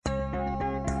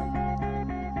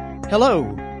Hello,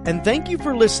 and thank you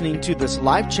for listening to this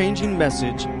life-changing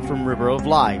message from River of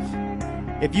Life.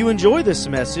 If you enjoy this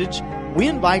message, we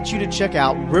invite you to check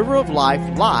out River of Life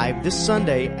live this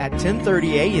Sunday at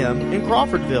 10:30 a.m. in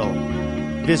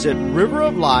Crawfordville. Visit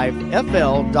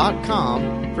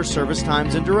riveroflifefl.com for service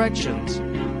times and directions.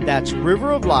 That's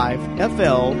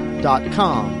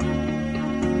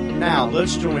riveroflifefl.com. Now,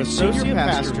 let's join Associate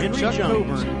Pastor Chuck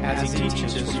Coburn as he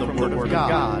teaches from the Word of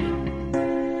God.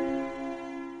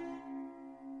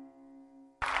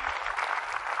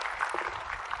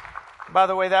 By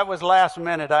the way, that was last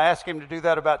minute. I asked him to do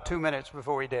that about 2 minutes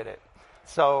before he did it.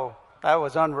 So that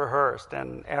was unrehearsed,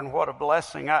 and what a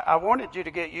blessing. I wanted you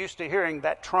to get used to hearing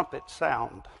that trumpet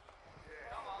sound.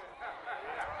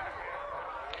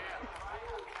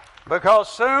 Because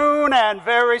soon and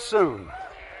very soon,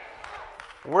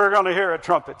 we're going to hear a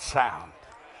trumpet sound.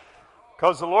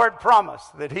 Because the Lord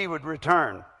promised that he would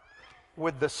return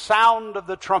with the sound of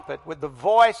the trumpet, with the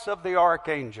voice of the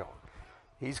archangel.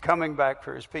 He's coming back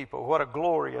for his people. What a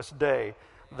glorious day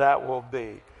that will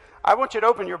be. I want you to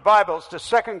open your Bibles to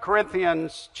 2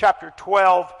 Corinthians chapter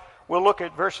 12. We'll look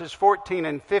at verses 14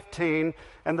 and 15.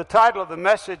 And the title of the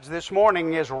message this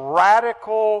morning is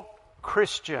Radical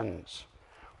Christians.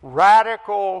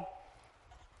 Radical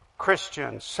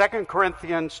Christians. 2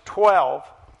 Corinthians 12,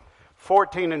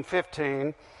 14 and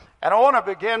 15. And I want to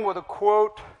begin with a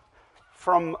quote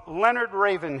from Leonard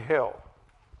Ravenhill.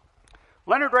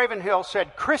 Leonard Ravenhill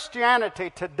said, Christianity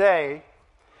today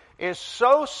is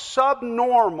so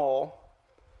subnormal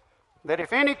that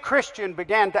if any Christian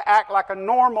began to act like a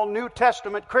normal New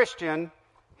Testament Christian,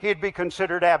 he'd be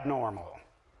considered abnormal.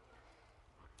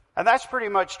 And that's pretty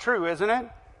much true, isn't it?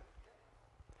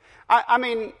 I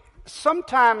mean,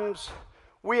 sometimes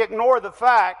we ignore the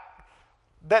fact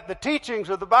that the teachings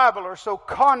of the Bible are so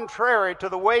contrary to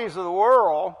the ways of the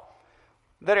world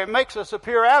that it makes us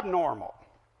appear abnormal.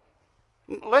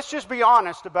 Let's just be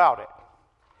honest about it.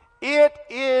 It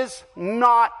is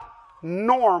not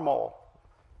normal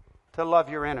to love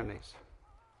your enemies,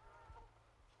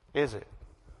 is it?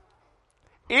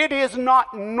 It is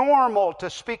not normal to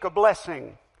speak a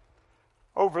blessing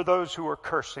over those who are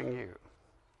cursing you.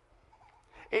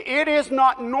 It is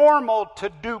not normal to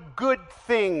do good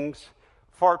things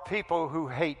for people who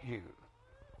hate you.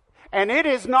 And it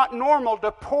is not normal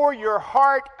to pour your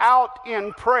heart out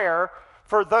in prayer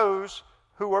for those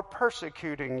who are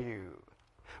persecuting you.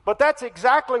 But that's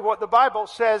exactly what the Bible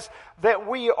says that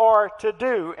we are to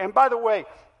do. And by the way,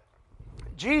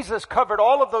 Jesus covered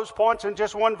all of those points in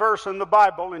just one verse in the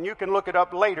Bible, and you can look it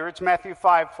up later. It's Matthew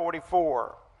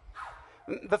 5:44.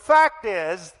 The fact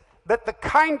is that the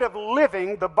kind of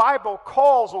living the Bible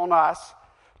calls on us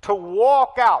to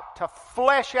walk out, to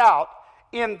flesh out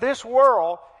in this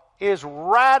world is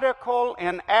radical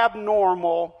and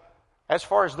abnormal as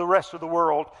far as the rest of the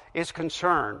world is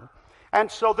concerned.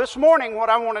 And so this morning what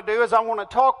I want to do is I want to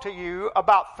talk to you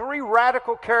about three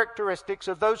radical characteristics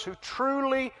of those who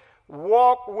truly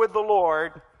walk with the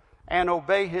Lord and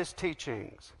obey his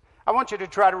teachings. I want you to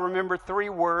try to remember three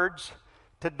words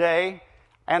today,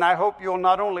 and I hope you'll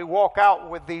not only walk out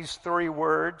with these three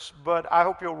words, but I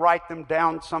hope you'll write them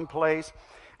down someplace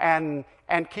and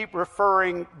keep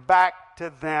referring back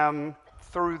to them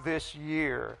through this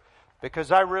year.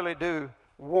 Because I really do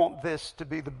want this to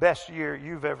be the best year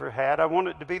you've ever had. I want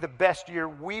it to be the best year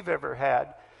we've ever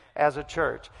had as a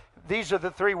church. These are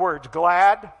the three words,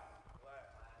 glad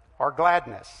or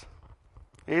gladness.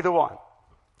 Either one.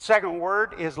 Second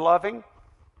word is loving.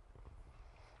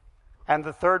 And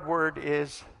the third word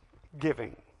is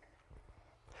giving.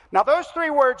 Now those three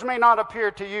words may not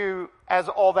appear to you as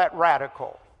all that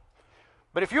radical.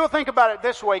 But if you'll think about it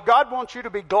this way, God wants you to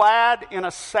be glad in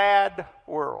a sad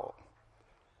world.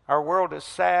 Our world is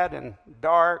sad and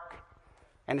dark,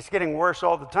 and it's getting worse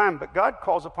all the time. But God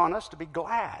calls upon us to be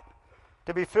glad,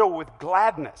 to be filled with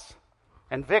gladness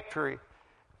and victory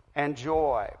and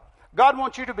joy. God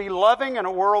wants you to be loving in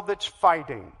a world that's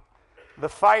fighting. The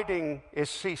fighting is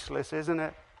ceaseless, isn't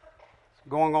it? It's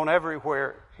going on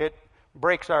everywhere. It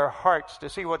breaks our hearts to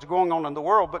see what's going on in the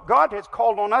world. But God has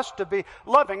called on us to be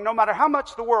loving. No matter how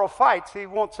much the world fights, he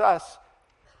wants us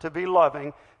to be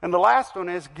loving. And the last one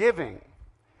is giving.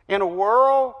 In a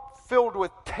world filled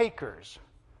with takers,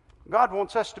 God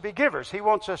wants us to be givers. He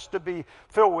wants us to be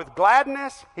filled with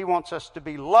gladness. He wants us to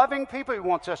be loving people. He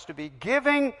wants us to be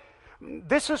giving.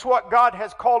 This is what God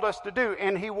has called us to do,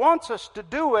 and he wants us to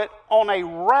do it on a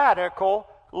radical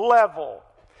level.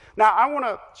 Now, I want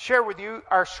to share with you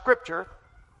our scripture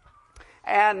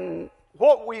and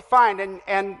what we find,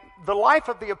 and the life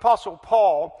of the Apostle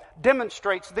Paul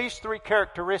demonstrates these three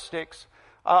characteristics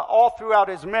all throughout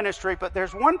his ministry, but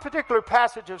there's one particular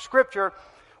passage of Scripture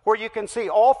where you can see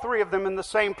all three of them in the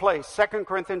same place. 2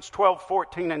 Corinthians 12,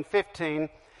 14, and 15.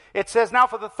 It says, "Now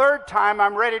for the third time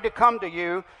I'm ready to come to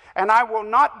you, and I will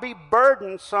not be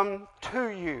burdensome to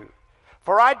you.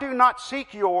 For I do not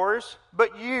seek yours,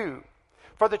 but you.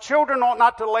 For the children ought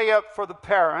not to lay up for the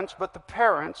parents, but the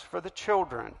parents for the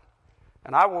children.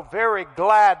 And I will very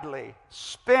gladly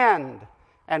spend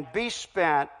and be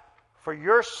spent for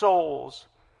your souls,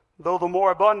 though the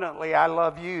more abundantly I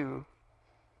love you,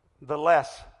 the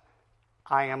less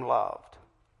I am loved."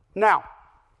 Now,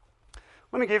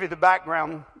 let me give you the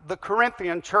background. The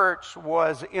Corinthian church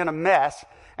was in a mess.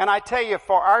 And I tell you,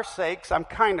 for our sakes, I'm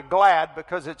kind of glad,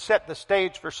 because it set the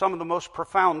stage for some of the most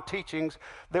profound teachings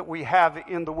that we have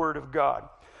in the Word of God.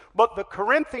 But the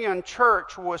Corinthian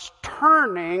church was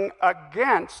turning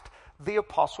against the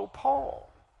Apostle Paul.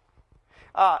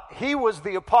 He was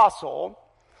the apostle,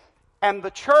 and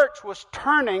the church was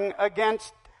turning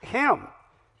against him.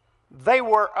 They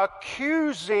were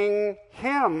accusing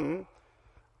him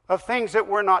of things that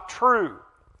were not true.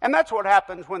 And that's what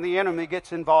happens when the enemy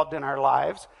gets involved in our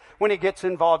lives. When he gets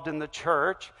involved in the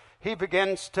church, he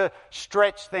begins to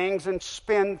stretch things and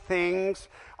spin things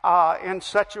in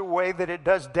such a way that it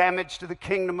does damage to the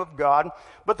kingdom of God.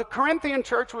 But the Corinthian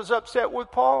church was upset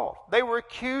with Paul. They were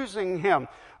accusing him.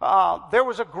 There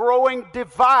was a growing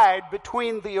divide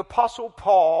between the Apostle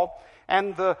Paul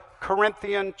and the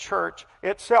Corinthian church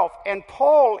itself. And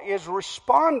Paul is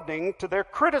responding to their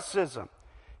criticism.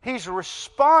 He's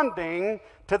responding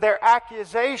to their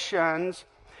accusations.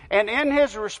 And in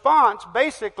his response,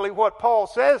 basically what Paul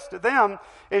says to them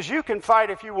is, you can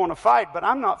fight if you want to fight, but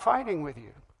I'm not fighting with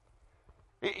you.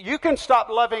 You can stop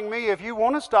loving me if you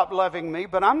want to stop loving me,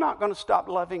 but I'm not going to stop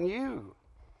loving you.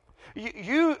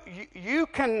 You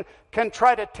can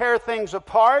try to tear things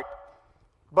apart,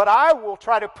 but I will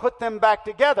try to put them back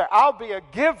together. I'll be a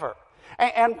giver.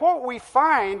 And what we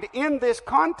find in this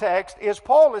context is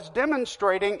Paul is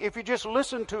demonstrating, if you just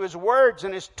listen to his words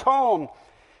and his tone,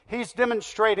 he's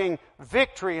demonstrating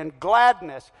victory and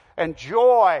gladness and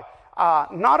joy,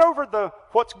 not over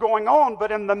what's going on,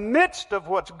 but in the midst of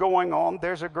what's going on,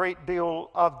 there's a great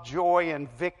deal of joy and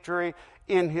victory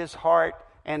in his heart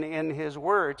and in his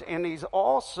words. And he's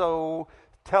also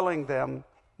telling them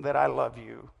that I love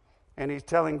you. And he's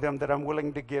telling them that I'm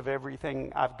willing to give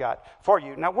everything I've got for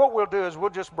you. Now, what we'll do is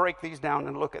we'll just break these down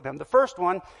and look at them. The first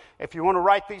one, if you want to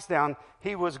write these down,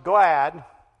 he was glad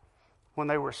when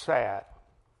they were sad.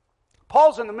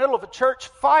 Paul's in the middle of a church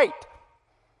fight,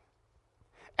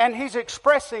 and he's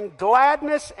expressing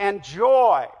gladness and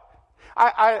joy.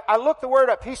 I looked the word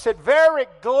up. He said, very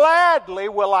gladly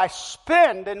will I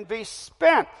spend and be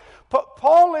spent.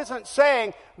 Paul isn't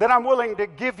saying that I'm willing to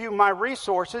give you my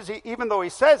resources, even though he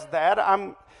says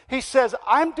that. He says,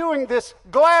 I'm doing this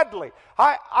gladly.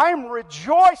 I'm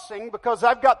rejoicing because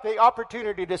I've got the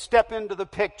opportunity to step into the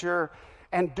picture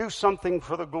and do something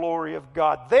for the glory of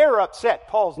God. They're upset.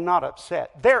 Paul's not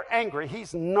upset. They're angry.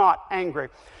 He's not angry.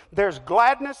 There's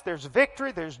gladness, there's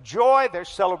victory, there's joy, there's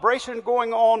celebration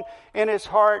going on in his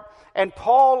heart. And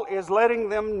Paul is letting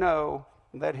them know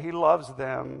that he loves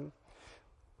them.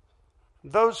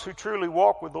 Those who truly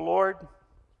walk with the Lord,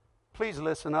 please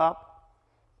listen up.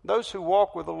 Those who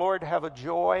walk with the Lord have a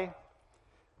joy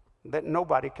that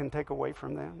nobody can take away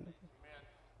from them.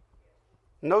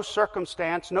 No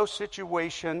circumstance, no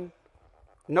situation,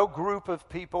 no group of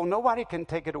people, nobody can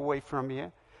take it away from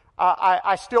you.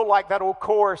 I still like that old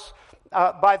chorus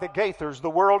by the Gaithers.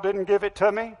 The world didn't give it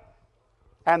to me,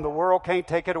 and the world can't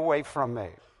take it away from me.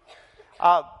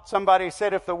 Somebody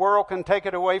said, if the world can take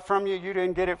it away from you, you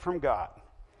didn't get it from God.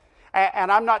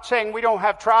 And I'm not saying we don't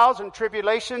have trials and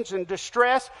tribulations and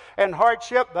distress and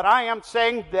hardship, but I am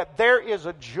saying that there is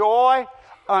a joy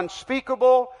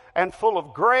unspeakable and full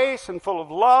of grace and full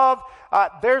of love.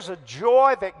 There's a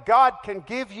joy that God can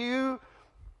give you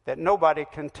that nobody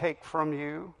can take from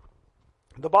you.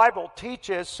 The Bible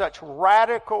teaches such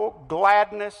radical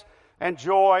gladness and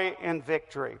joy and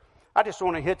victory. I just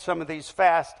want to hit some of these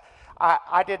fast.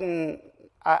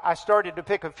 I started to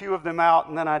pick a few of them out,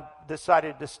 and then I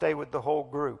decided to stay with the whole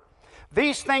group.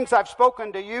 These things I've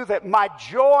spoken to you, that my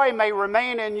joy may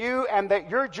remain in you, and that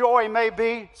your joy may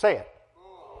be, say it,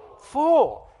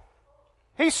 full.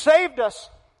 He saved us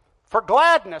for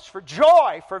gladness, for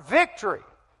joy, for victory.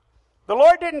 The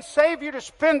Lord didn't save you to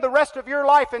spend the rest of your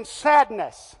life in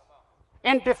sadness,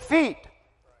 in defeat.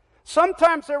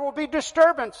 Sometimes there will be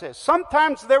disturbances.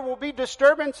 Sometimes there will be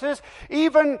disturbances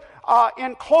even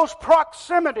in close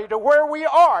proximity to where we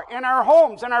are, in our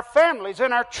homes, in our families,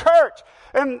 in our church,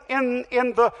 in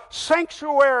the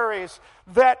sanctuaries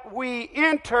that we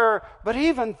enter. But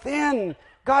even then,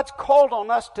 God's called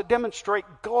on us to demonstrate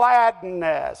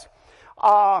gladness.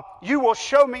 You will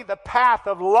show me the path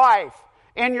of life.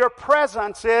 In your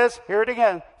presence is, hear it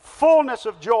again, fullness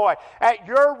of joy. At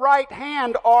your right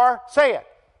hand are, say it,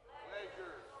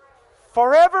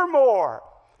 forevermore.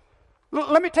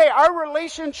 Let me tell you, our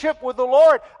relationship with the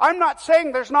Lord, I'm not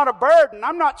saying there's not a burden.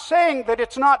 I'm not saying that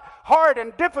it's not hard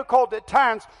and difficult at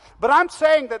times. But I'm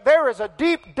saying that there is a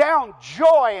deep down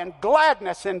joy and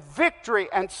gladness and victory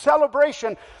and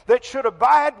celebration that should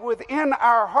abide within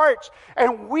our hearts.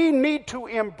 And we need to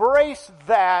embrace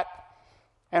that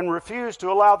and refuse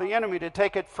to allow the enemy to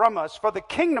take it from us. For the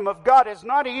kingdom of God is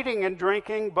not eating and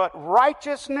drinking, but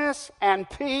righteousness and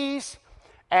peace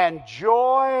and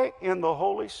joy in the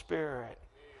Holy Spirit.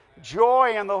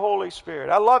 Joy in the Holy Spirit.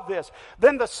 I love this.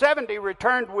 Then the 70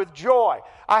 returned with joy.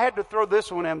 I had to throw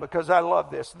this one in because I love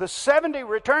this. The 70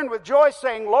 returned with joy,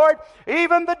 saying, Lord,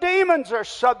 even the demons are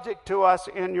subject to us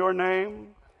in your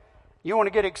name. You want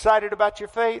to get excited about your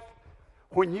faith?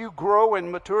 When you grow in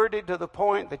maturity to the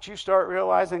point that you start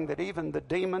realizing that even the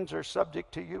demons are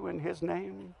subject to you in his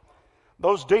name.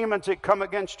 Those demons that come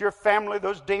against your family,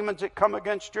 those demons that come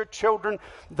against your children,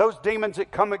 those demons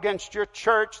that come against your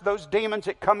church, those demons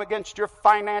that come against your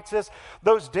finances,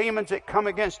 those demons that come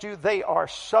against you, they are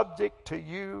subject to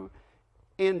you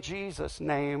in Jesus'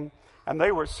 name. And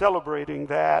they were celebrating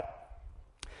that.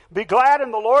 Be glad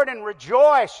in the Lord and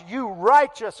rejoice, you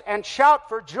righteous, and shout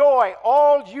for joy,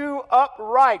 all you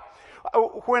upright.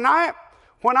 When I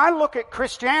look at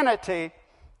Christianity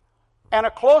and a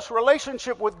close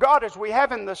relationship with God as we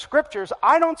have in the Scriptures,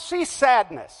 I don't see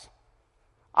sadness.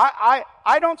 I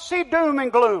don't see doom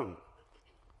and gloom.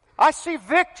 I see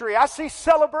victory. I see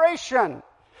celebration.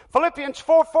 Philippians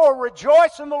 4:4,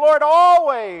 rejoice in the Lord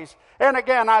always. And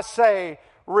again, I say,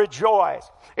 rejoice.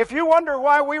 If you wonder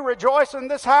why we rejoice in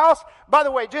this house, by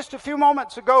the way, just a few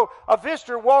moments ago, a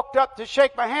visitor walked up to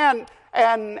shake my hand,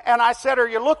 and I said, are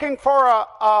you looking for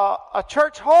a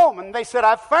church home? And they said,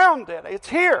 I've found it. It's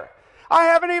here. I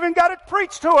haven't even got it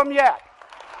preached to them yet.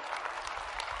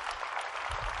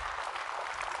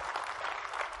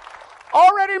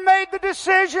 Already made the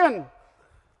decision.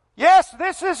 Yes,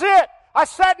 this is it. I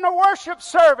sat in a worship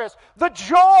service. The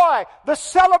joy, the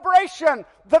celebration,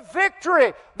 the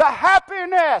victory, the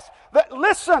happiness.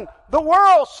 Listen, the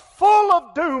world's full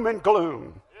of doom and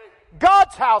gloom.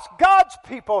 God's house, God's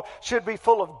people should be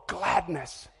full of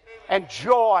gladness and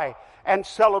joy and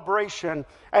celebration.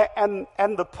 And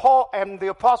the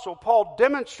Apostle Paul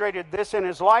demonstrated this in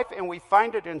his life, and we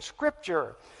find it in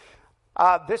Scripture.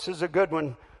 This is a good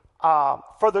one.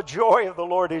 For the joy of the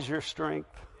Lord is your strength.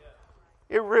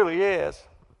 It really is.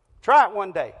 Try it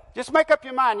one day. Just make up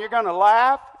your mind. You're going to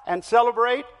laugh and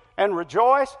celebrate and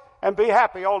rejoice and be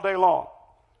happy all day long.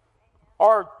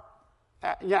 Or,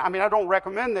 I don't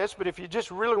recommend this, but if you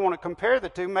just really want to compare the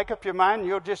two, make up your mind.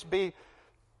 You'll just be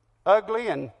ugly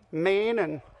and mean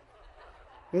and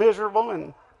miserable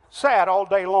and sad all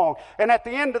day long. And at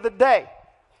the end of the day,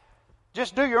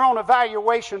 just do your own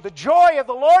evaluation. The joy of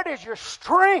the Lord is your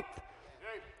strength.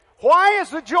 Why is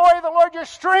the joy of the Lord your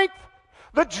strength?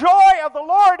 The joy of the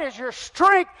Lord is your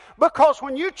strength because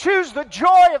when you choose the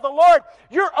joy of the Lord,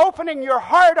 you're opening your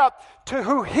heart up to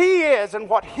who He is and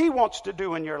what He wants to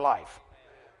do in your life.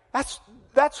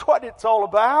 That's what it's all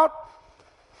about.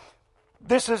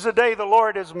 This is the day the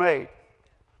Lord has made.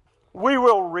 We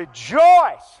will rejoice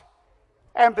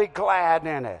and be glad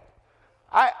in it.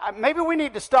 Maybe we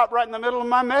need to stop right in the middle of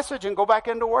my message and go back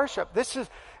into worship.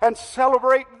 And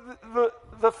celebrate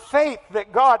the faith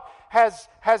that God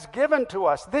has given to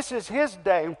us. This is His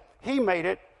day. He made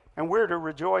it, and we're to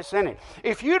rejoice in it.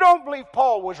 If you don't believe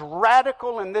Paul was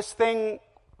radical in this thing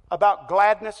about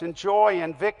gladness and joy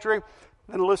and victory,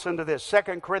 then listen to this.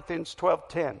 2 Corinthians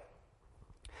 12:10.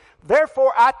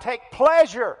 Therefore I take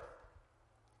pleasure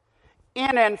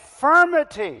in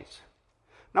infirmities.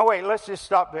 Now wait, let's just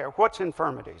stop there. What's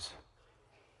infirmities?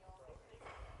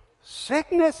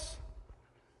 Sickness?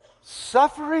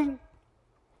 Suffering?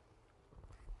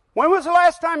 When was the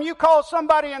last time you called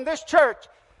somebody in this church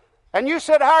and you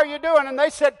said, how are you doing? And they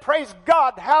said, praise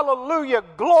God, hallelujah,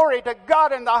 glory to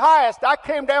God in the highest. I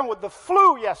came down with the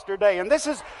flu yesterday, and this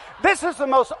is the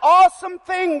most awesome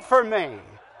thing for me.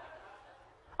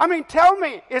 I mean, tell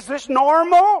me, is this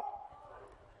normal?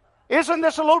 Isn't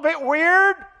this a little bit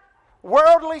weird?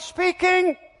 Worldly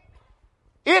speaking?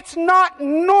 It's not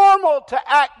normal to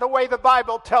act the way the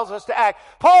Bible tells us to act.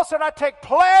 Paul said, I take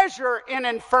pleasure in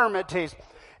infirmities.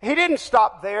 He didn't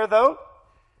stop there, though.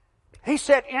 He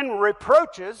said, in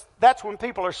reproaches, that's when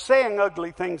people are saying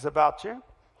ugly things about you.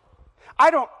 I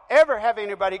don't ever have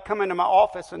anybody come into my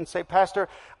office and say, Pastor,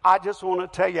 I just want to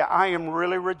tell you, I am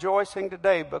really rejoicing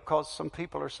today because some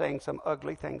people are saying some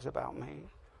ugly things about me.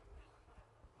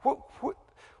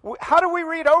 How do we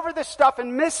read over this stuff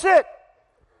and miss it?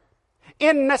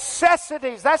 In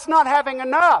necessities, that's not having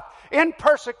enough. In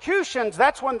persecutions,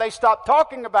 that's when they stop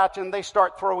talking about you and they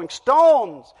start throwing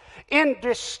stones. In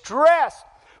distress,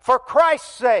 for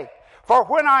Christ's sake. For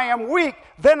when I am weak,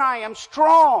 then I am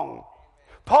strong.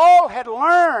 Paul had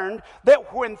learned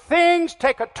that when things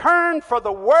take a turn for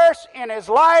the worse in his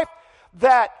life,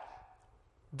 that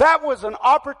was an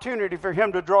opportunity for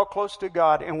him to draw close to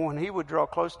God. And when he would draw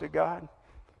close to God,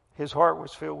 his heart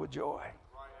was filled with joy.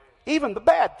 Even the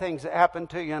bad things that happen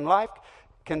to you in life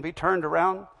can be turned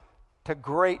around to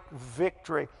great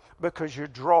victory because you're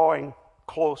drawing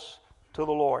close to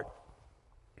the Lord.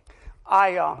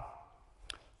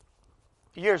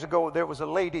 Years ago, there was a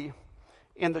lady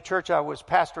in the church I was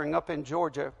pastoring up in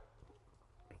Georgia,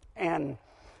 and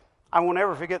I won't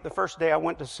ever forget the first day I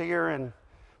went to see her,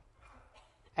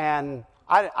 and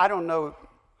I don't know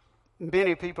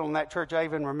many people in that church, I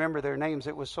even remember their names.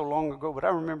 It was so long ago, but I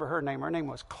remember her name. Her name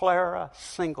was Clara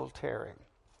Singletary.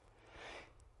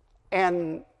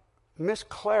 And Miss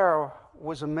Clara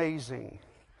was amazing.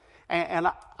 And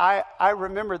I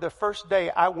remember the first day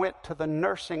I went to the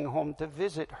nursing home to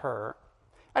visit her.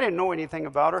 I didn't know anything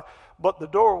about her, but the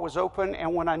door was open,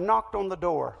 and when I knocked on the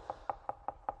door,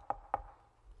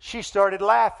 she started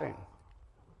laughing.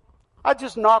 I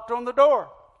just knocked on the door.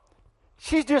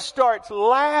 She just starts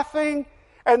laughing,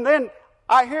 and then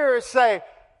I hear her say,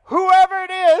 whoever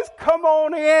it is, come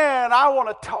on in. I want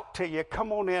to talk to you.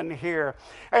 Come on in here.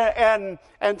 And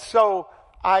so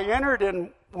I entered, and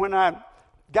when I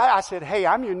said, hey,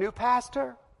 I'm your new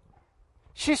pastor.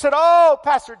 She said, oh,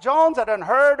 Pastor Jones, I done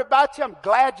heard about you. I'm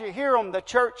glad you're here on the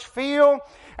church field.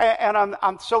 And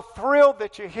I'm so thrilled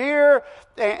that you're here.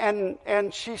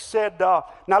 And she said, now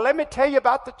let me tell you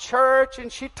about the church.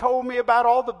 And she told me about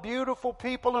all the beautiful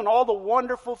people and all the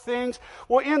wonderful things.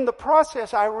 Well, in the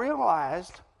process, I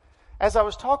realized, as I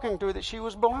was talking to her, that she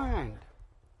was blind.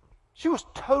 She was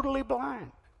totally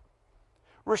blind.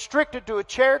 Restricted to a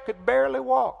chair, could barely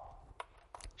walk.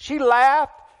 She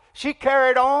laughed. She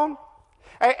carried on.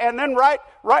 And then right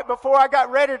before I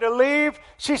got ready to leave,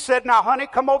 she said, now, honey,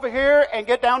 come over here and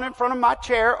get down in front of my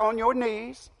chair on your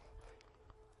knees.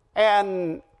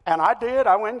 And I did.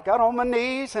 I went and got on my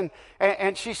knees.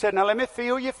 And she said, now, let me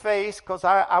feel your face because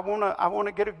I want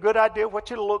to get a good idea of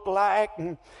what you look like.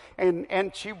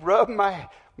 And she rubbed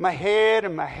my head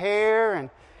and my hair.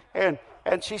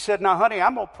 And she said, now, honey,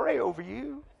 I'm going to pray over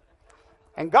you.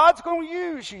 And God's going to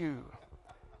use you.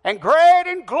 And great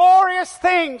and glorious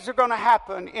things are going to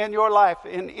happen in your life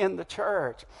in the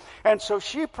church. And so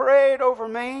she prayed over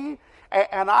me.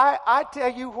 And I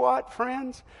tell you what,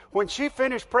 friends, when she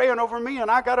finished praying over me and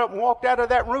I got up and walked out of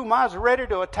that room, I was ready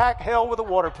to attack hell with a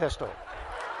water pistol.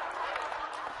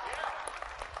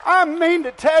 I mean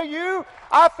to tell you,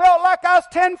 I felt like I was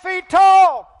 10 feet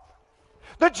tall.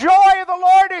 The joy of the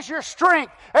Lord is your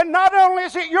strength. And not only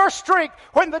is it your strength,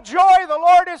 when the joy of the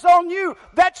Lord is on you,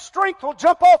 that strength will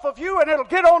jump off of you and it'll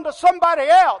get on to somebody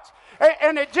else.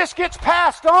 And it just gets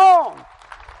passed on.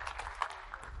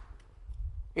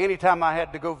 Anytime I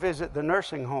had to go visit the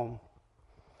nursing home,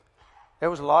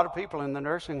 there was a lot of people in the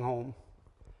nursing home.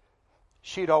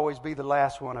 She'd always be the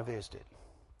last one I visited.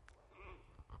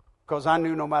 Because I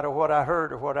knew no matter what I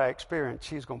heard or what I experienced,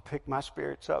 she was going to pick my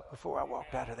spirits up before I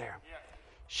walked out of there.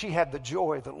 She had the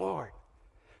joy of the Lord.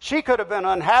 She could have been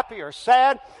unhappy or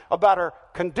sad about her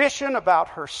condition, about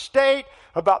her state,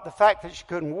 about the fact that she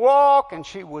couldn't walk and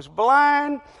she was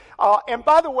blind. And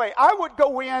by the way, I would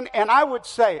go in and I would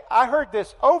say, I heard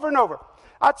this over and over.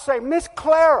 I'd say, Miss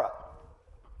Clara,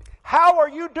 how are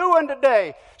you doing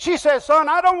today? She says, son,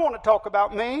 I don't want to talk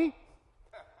about me.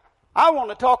 I want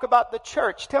to talk about the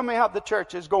church. Tell me how the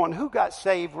church is going. Who got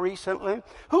saved recently?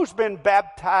 Who's been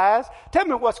baptized? Tell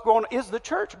me what's going on. Is the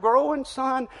church growing,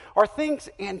 son? Are things?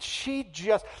 And she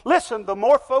just, listen, the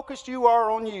more focused you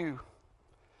are on you,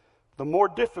 the more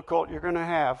difficult you're going to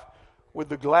have with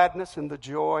the gladness and the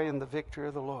joy and the victory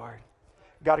of the Lord.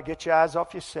 Got to get your eyes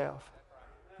off yourself.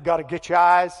 Got to get your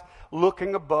eyes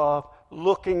looking above,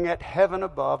 looking at heaven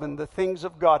above and the things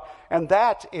of God. And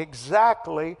that's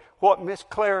exactly what Miss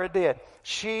Clara did.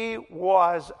 She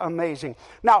was amazing.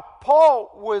 Now,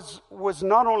 Paul was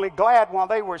not only glad while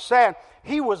they were sad,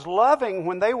 he was loving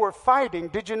when they were fighting.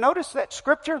 Did you notice that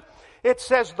scripture? It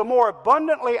says, the more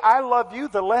abundantly I love you,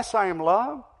 the less I am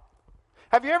loved.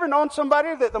 Have you ever known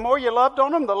somebody that the more you loved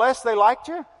on them, the less they liked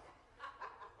you?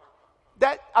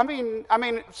 I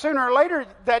mean, sooner or later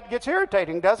that gets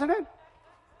irritating, doesn't it?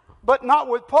 But not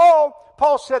with Paul.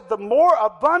 Paul said, the more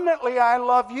abundantly I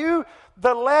love you,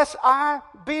 the less I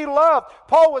be loved.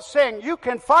 Paul was saying, you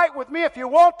can fight with me if you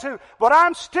want to, but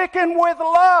I'm sticking with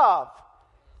love.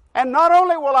 And not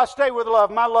only will I stay with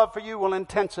love, my love for you will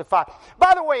intensify.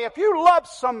 By the way, if you love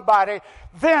somebody,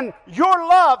 then your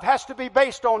love has to be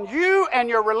based on you and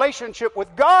your relationship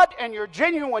with God and your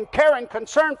genuine care and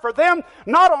concern for them,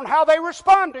 not on how they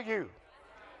respond to you.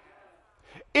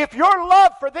 If your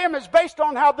love for them is based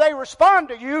on how they respond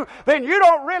to you, then you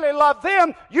don't really love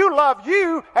them. You love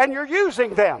you and you're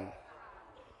using them.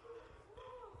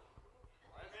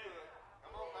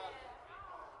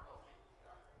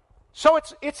 So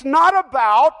it's not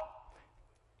about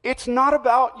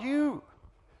you.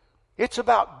 It's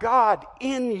about God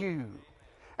in you.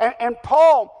 And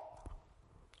Paul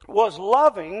was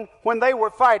loving when they were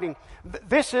fighting.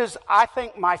 This is, I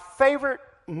think, my favorite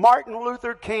Martin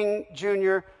Luther King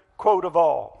Jr. quote of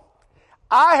all.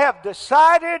 I have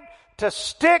decided to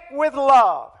stick with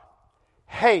love.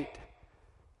 Hate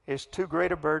is too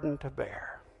great a burden to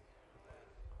bear.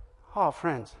 Oh,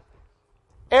 friends.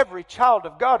 Every child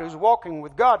of God who's walking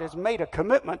with God has made a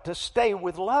commitment to stay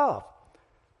with love.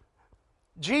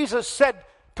 Jesus said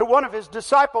to one of his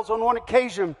disciples on one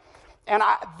occasion, and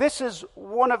this is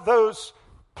one of those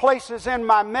places in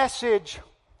my message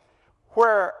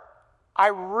where I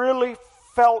really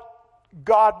felt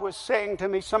God was saying to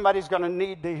me, somebody's going to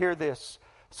need to hear this.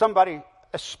 Somebody,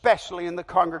 especially in the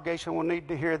congregation, will need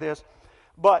to hear this.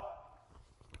 But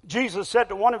Jesus said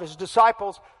to one of his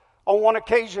disciples on one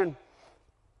occasion,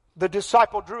 the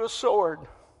disciple drew a sword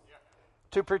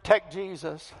to protect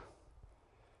Jesus.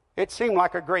 It seemed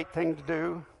like a great thing to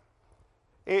do.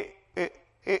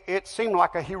 It seemed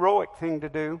like a heroic thing to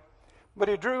do. But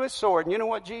he drew his sword, and you know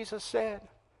what Jesus said?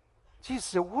 Jesus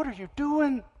said, what are you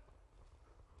doing?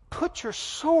 Put your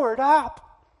sword up.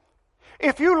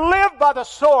 If you live by the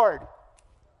sword,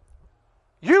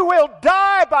 you will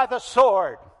die by the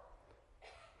sword.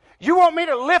 You want me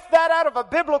to lift that out of a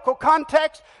biblical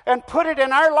context and put it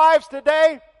in our lives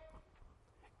today?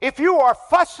 If you are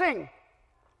fussing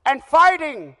and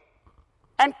fighting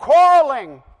and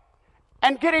quarreling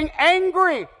and getting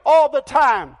angry all the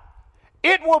time,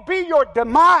 it will be your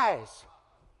demise.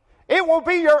 It will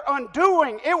be your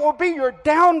undoing. It will be your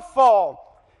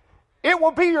downfall. It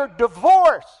will be your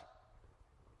divorce.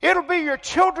 It'll be your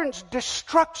children's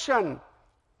destruction.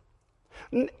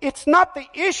 It's not the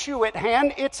issue at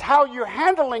hand, it's how you're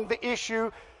handling the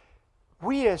issue.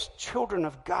 We as children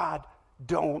of God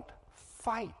don't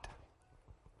fight.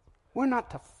 We're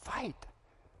not to fight.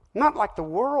 Not like the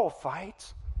world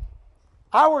fights.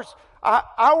 Our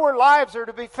lives are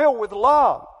to be filled with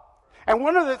love. And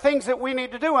one of the things that we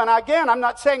need to do, and again, I'm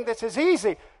not saying this is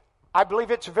easy. I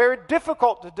believe it's very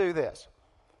difficult to do this.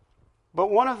 But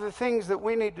one of the things that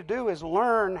we need to do is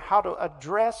learn how to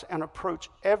address and approach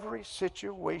every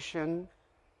situation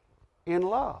in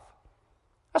love.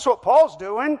 That's what Paul's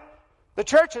doing. The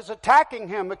church is attacking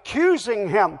him, accusing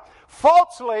him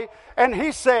falsely, and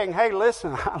he's saying, hey,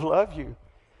 listen, I love you,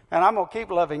 and I'm going to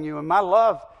keep loving you, and my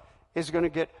love is going to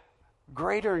get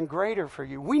greater and greater for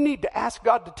you. We need to ask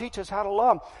God to teach us how to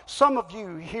love. Some of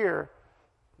you here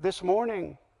this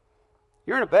morning,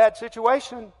 you're in a bad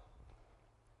situation.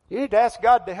 You need to ask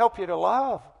God to help you to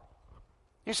love.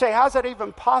 You say, how's that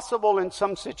even possible in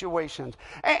some situations?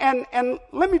 And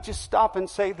let me just stop and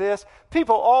say this.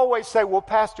 People always say, well,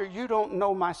 Pastor, you don't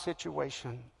know my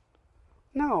situation.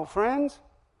 No, friends.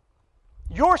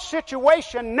 Your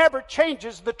situation never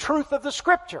changes the truth of the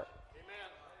Scripture.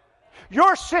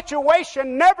 Your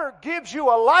situation never gives you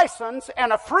a license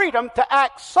and a freedom to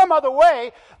act some other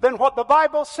way than what the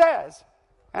Bible says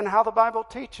and how the Bible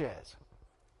teaches.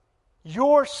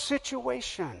 Your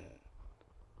situation.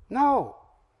 No.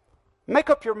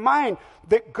 Make up your mind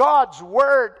that God's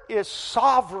Word is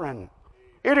sovereign.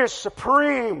 It is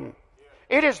supreme.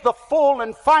 It is the full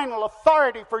and final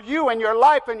authority for you and your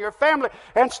life and your family,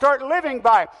 and start living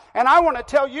by it. And I want to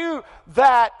tell you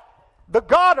that the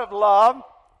God of love,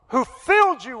 who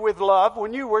filled you with love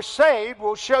when you were saved,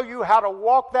 will show you how to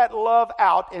walk that love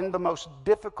out in the most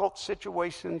difficult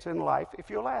situations in life if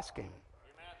you'll ask Him.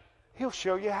 He'll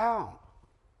show you how.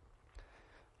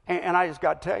 And I just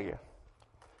got to tell you,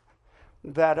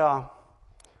 that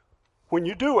when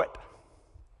you do it,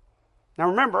 now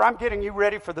remember, I'm getting you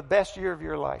ready for the best year of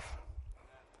your life.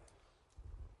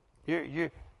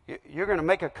 You're going to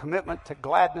make a commitment to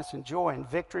gladness and joy and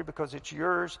victory because it's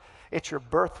yours. It's your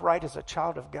birthright as a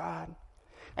child of God.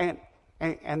 And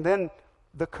then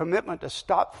the commitment to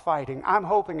stop fighting. I'm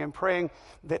hoping and praying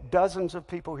that dozens of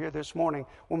people here this morning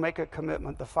will make a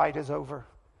commitment. The fight is over.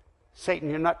 Satan,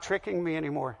 you're not tricking me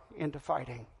anymore into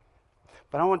fighting.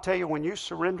 But I want to tell you, when you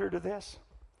surrender to this,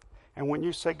 and when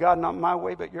you say, God, not my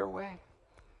way, but your way,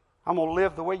 I'm going to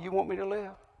live the way you want me to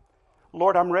live.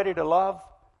 Lord, I'm ready to love.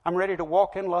 I'm ready to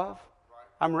walk in love.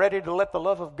 I'm ready to let the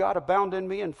love of God abound in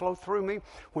me and flow through me.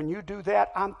 When you do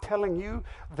that, I'm telling you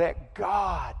that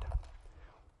God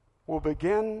will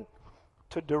begin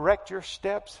to direct your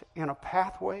steps in a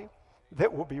pathway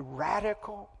that will be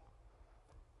radical.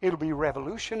 It'll be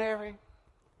revolutionary.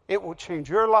 It will change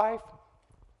your life.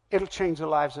 It'll change the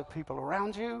lives of people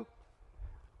around you.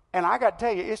 And I got to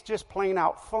tell you, it's just plain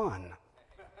out fun.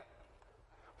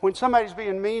 When somebody's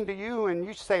being mean to you and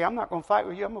you say, I'm not going to fight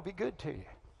with you, I'm going to be good to you.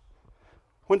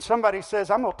 When somebody says,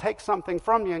 I'm going to take something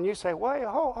from you, and you say, wait,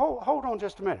 hold on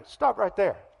just a minute. Stop right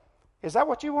there. Is that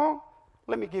what you want?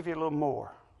 Let me give you a little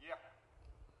more. Yeah.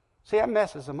 See, that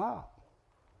messes them up.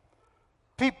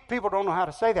 People don't know how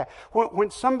to say that.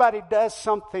 When somebody does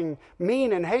something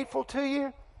mean and hateful to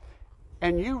you,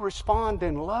 and you respond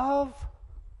in love,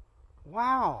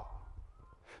 wow.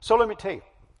 So let me tell you.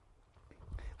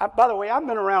 By the way, I've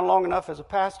been around long enough as a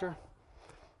pastor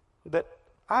that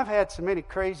I've had so many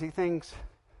crazy things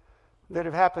that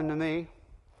have happened to me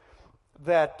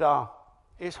that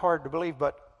it's hard to believe.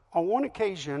 But on one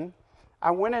occasion,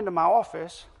 I went into my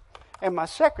office, and my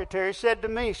secretary said to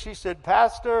me, she said,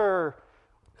 Pastor,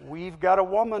 we've got a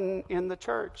woman in the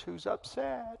church who's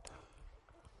upset.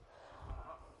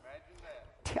 Imagine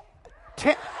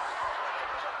that.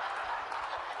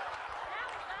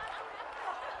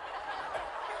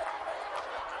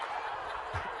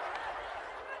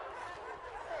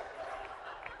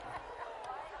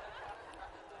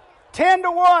 10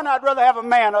 to 1, I'd rather have a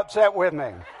man upset with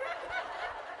me.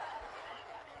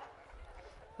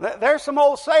 There's some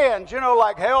old sayings,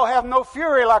 like hell have no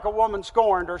fury like a woman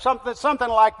scorned, or something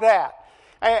like that.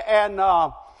 And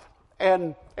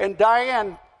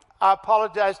Diane, I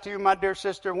apologize to you, my dear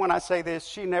sister, when I say this.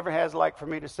 She never has liked for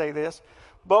me to say this.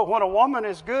 But when a woman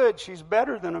is good, she's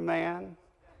better than a man.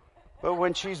 But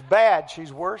when she's bad,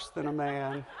 she's worse than a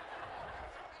man.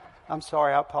 I'm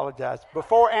sorry, I apologize.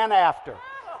 Before and after.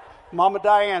 Mama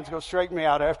Diane's going to straighten me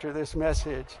out after this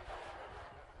message.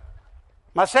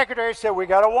 My secretary said, we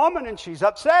got a woman and she's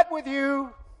upset with you.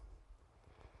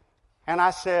 And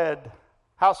I said,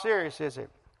 how serious is it?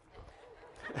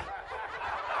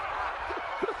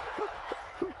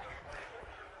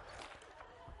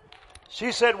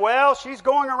 She said, well, she's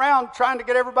going around trying to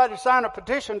get everybody to sign a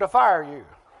petition to fire you.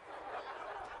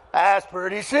 That's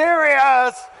pretty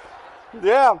serious.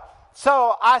 Yeah.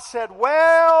 So I said,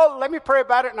 well, let me pray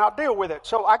about it and I'll deal with it.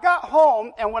 So I got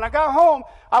home, and when I got home,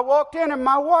 I walked in and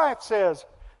my wife says,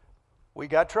 we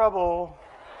got trouble.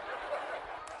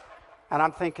 And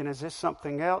I'm thinking, is this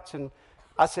something else? And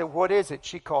I said, what is it?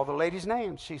 She called the lady's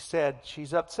name. She said,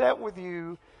 she's upset with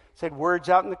you. Said, word's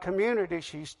out in the community.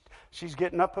 She's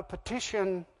getting up a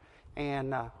petition.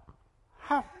 And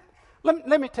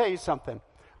let me tell you something.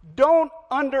 Don't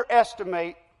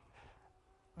underestimate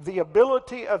the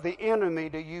ability of the enemy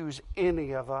to use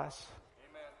any of us.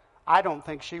 Amen. I don't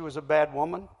think she was a bad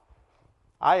woman.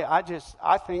 I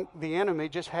think the enemy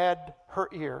just had her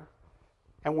ear,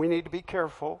 and we need to be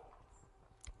careful.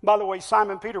 By the way,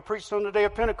 Simon Peter preached on the day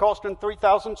of Pentecost, and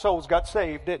 3,000 souls got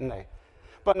saved, didn't they?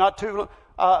 But not too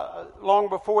long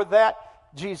before that,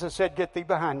 Jesus said, get thee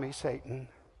behind me, Satan.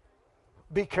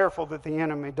 Be careful that the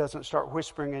enemy doesn't start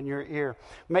whispering in your ear.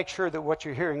 Make sure that what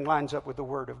you're hearing lines up with the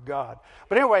Word of God.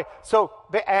 But anyway,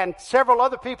 and several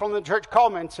other people in the church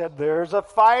called me and said, there's a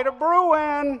fight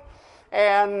a-brewing.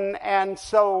 And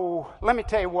so let me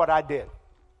tell you what I did.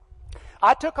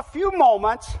 I took a few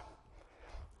moments,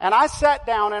 and I sat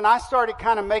down, and I started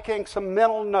kind of making some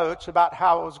mental notes about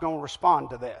how I was going to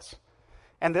respond to this.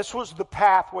 And this was the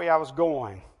pathway I was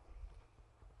going.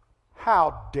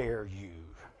 How dare you?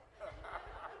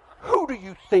 Who do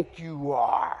you think you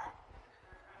are?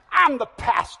 I'm the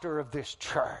pastor of this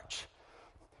church.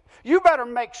 You better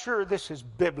make sure this is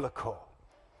biblical.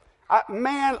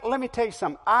 Man, let me tell you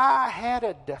something. I had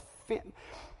a defense.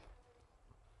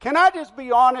 Can I just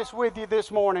be honest with you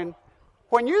this morning?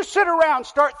 When you sit around and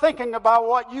start thinking about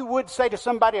what you would say to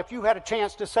somebody if you had a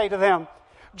chance to say to them,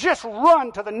 just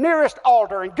run to the nearest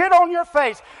altar and get on your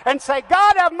face and say,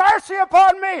 God, have mercy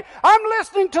upon me. I'm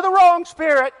listening to the wrong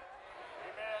spirit.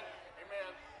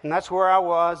 Amen. And that's where I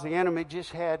was. The enemy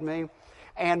just had me.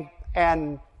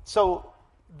 And so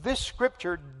this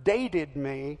scripture dated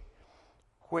me.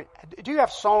 Do you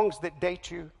have songs that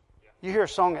date you? You hear a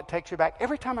song that takes you back.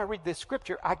 Every time I read this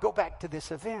scripture, I go back to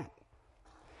this event.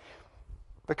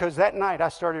 Because that night I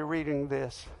started reading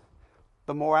this.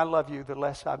 The more I love you, the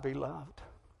less I be loved.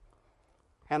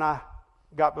 And I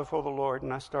got before the Lord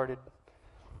and I started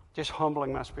just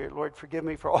humbling my spirit. Lord, forgive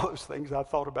me for all those things I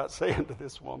thought about saying to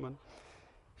this woman.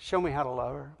 Show me how to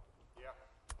love her. Yeah.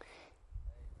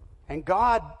 And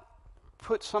God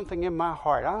put something in my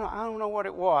heart. I don't know what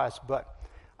it was, but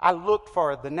I looked for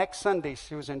her. The next Sunday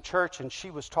she was in church and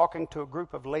she was talking to a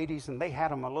group of ladies and they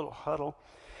had them a little huddle.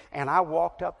 And I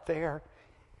walked up there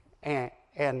and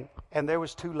there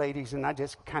was two ladies and I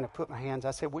just kind of put my hands.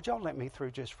 I said, would y'all let me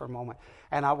through just for a moment?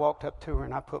 And I walked up to her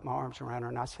and I put my arms around her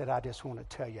and I said, I just want to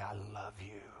tell you I love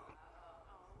you.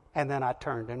 And then I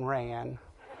turned and ran.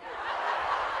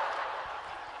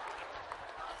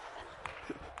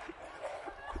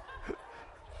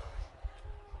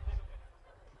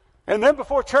 And then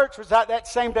before church was out that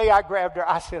same day, I grabbed her.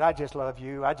 I said, I just love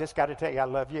you. I just got to tell you I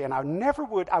love you. And I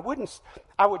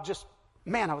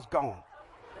was gone.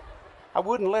 I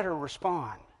wouldn't let her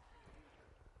respond.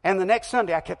 And the next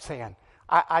Sunday I kept saying,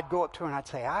 I'd go up to her and I'd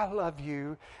say, I love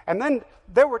you. And then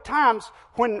there were times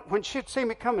when she'd see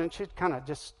me coming and she'd kind of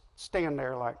just stand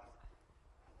there like,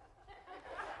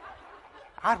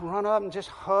 I'd run up and just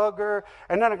hug her.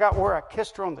 And then I got where I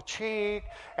kissed her on the cheek.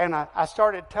 And I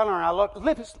started telling her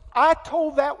I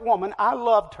told that woman I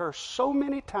loved her so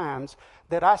many times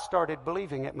that I started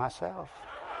believing it myself.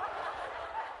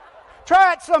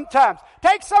 Try it sometimes.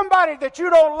 Take somebody that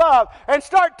you don't love and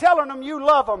start telling them you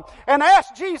love them. And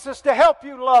ask Jesus to help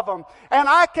you love them. And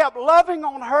I kept loving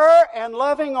on her and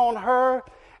loving on her.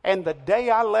 And the day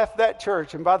I left that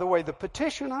church, and by the way, the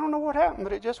petition, I don't know what happened,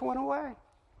 but it just went away.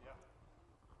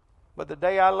 But the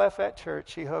day I left that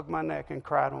church, she hugged my neck and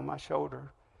cried on my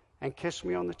shoulder and kissed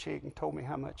me on the cheek and told me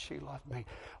how much she loved me.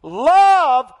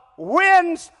 Love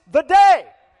wins the day.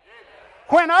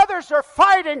 When others are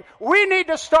fighting, we need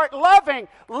to start loving.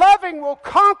 Loving will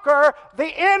conquer the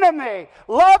enemy.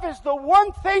 Love is the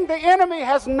one thing the enemy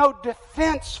has no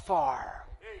defense for.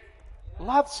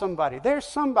 Love somebody. There's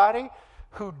somebody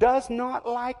who does not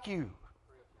like you.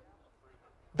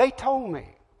 They told me.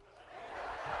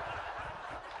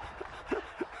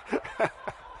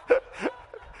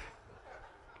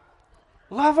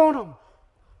 Love on them.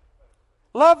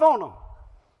 Love on them.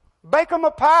 Bake them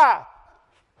a pie.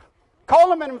 Call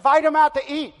them and invite them out to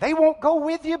eat. They won't go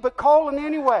with you, but call them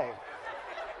anyway.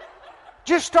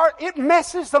 It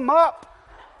messes them up.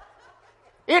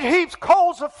 It heaps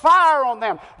coals of fire on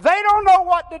them. They don't know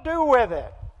what to do with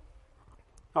it.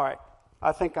 All right,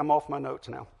 I think I'm off my notes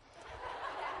now.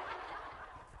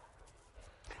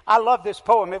 I love this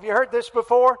poem. Have you heard this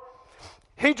before?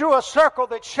 He drew a circle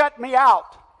that shut me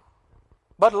out,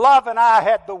 but love and I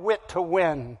had the wit to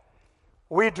win.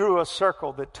 We drew a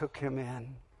circle that took him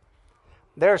in.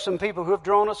 There are some people who have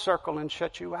drawn a circle and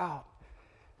shut you out.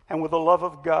 And with the love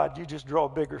of God, you just draw a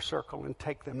bigger circle and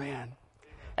take them in.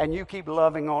 And you keep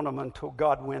loving on them until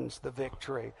God wins the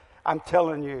victory. I'm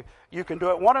telling you, you can do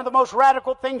it. One of the most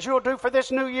radical things you'll do for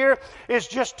this new year is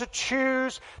just to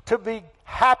choose to be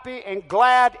happy and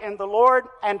glad in the Lord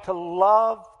and to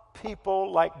love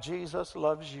people like Jesus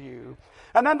loves you.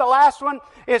 And then the last one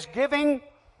is giving.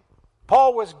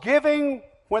 Paul was giving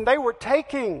when they were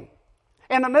taking.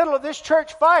 In the middle of this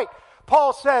church fight,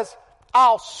 Paul says,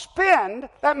 I'll spend.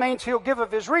 That means he'll give of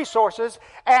his resources,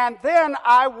 and then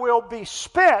I will be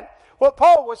spent. What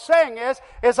Paul was saying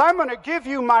is I'm going to give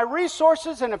you my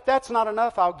resources, and if that's not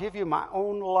enough, I'll give you my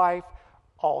own life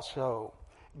also.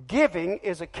 Giving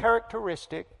is a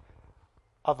characteristic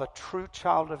of a true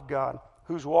child of God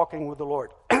who's walking with the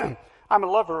Lord. I'm a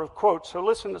lover of quotes, so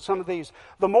listen to some of these.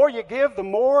 The more you give, the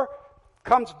more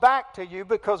comes back to you,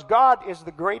 because God is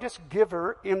the greatest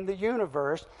giver in the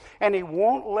universe, and He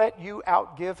won't let you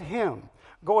outgive Him.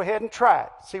 Go ahead and try it.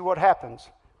 See what happens.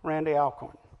 Randy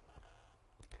Alcorn.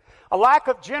 A lack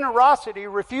of generosity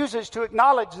refuses to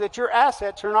acknowledge that your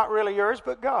assets are not really yours,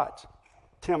 but God's.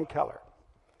 Tim Keller.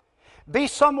 Be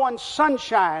someone's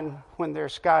sunshine when their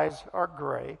skies are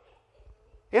gray.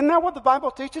 Isn't that what the Bible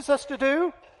teaches us to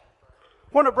do?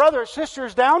 When a brother or sister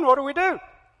is down, what do?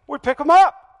 We pick them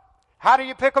up. How do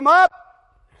you pick them up?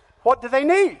 What do they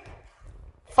need?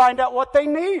 Find out what they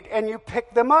need, and you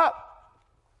pick them up.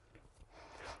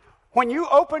 When you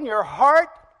open your heart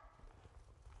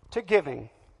to giving,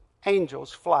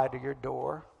 angels fly to your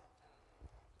door.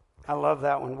 I love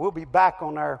that one. We'll be back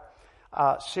on our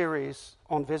series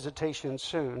on visitation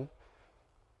soon.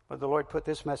 But the Lord put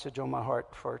this message on my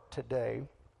heart for today.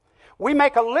 We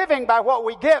make a living by what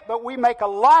we get, but we make a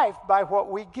life by what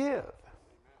we give.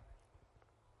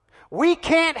 We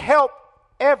can't help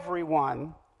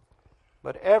everyone,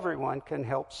 but everyone can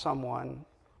help someone.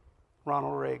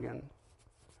 Ronald Reagan.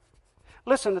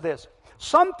 Listen to this.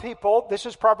 Some people, this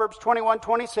is Proverbs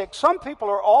 21:26, some people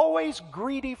are always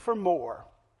greedy for more,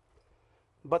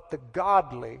 but the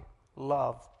godly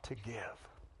love to give.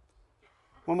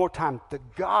 One more time. The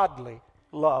godly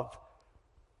love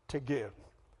to give.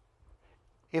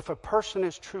 If a person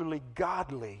is truly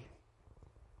godly,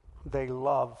 they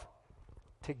love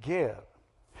to give.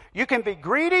 You can be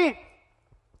greedy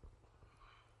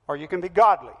or you can be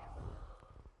godly,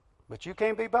 but you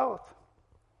can't be both.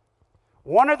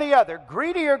 One or the other,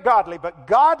 greedy or godly, but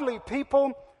godly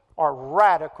people are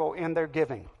radical in their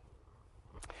giving.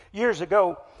 Years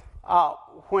ago,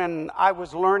 when I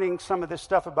was learning some of this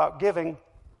stuff about giving,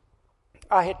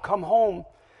 I had come home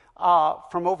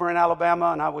from over in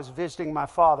Alabama, and I was visiting my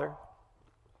father.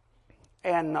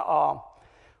 And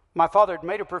my father had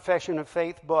made a profession of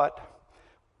faith, but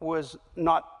was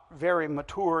not very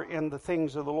mature in the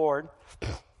things of the Lord.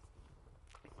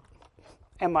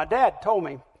 And my dad told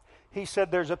me, he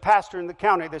said, there's a pastor in the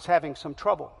county that's having some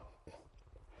trouble,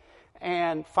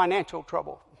 and financial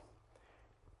trouble.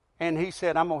 And he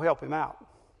said, I'm going to help him out.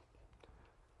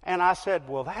 And I said,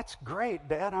 well, that's great,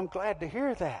 Dad. I'm glad to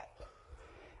hear that.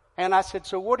 And I said,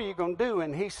 so what are you going to do?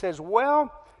 And he says,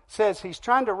 he's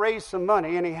trying to raise some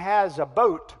money, and he has a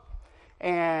boat,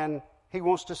 and he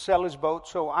wants to sell his boat,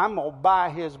 so I'm going to buy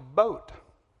his boat.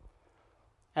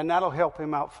 And that'll help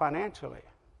him out financially.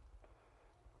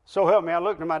 So help me, I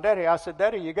looked at my daddy. I said,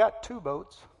 Daddy, you got 2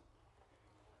 boats.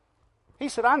 He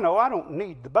said, I know I don't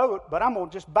need the boat, but I'm going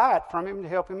to just buy it from him to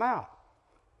help him out.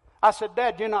 I said,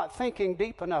 Dad, you're not thinking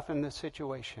deep enough in this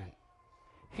situation.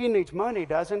 He needs money,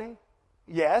 doesn't he?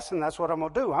 Yes, and that's what I'm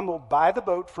going to do. I'm going to buy the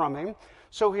boat from him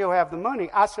so he'll have the money.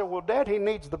 I said, well, Dad, he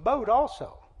needs the boat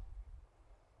also.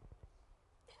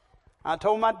 I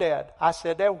told my dad, I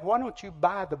said, Dad, why don't you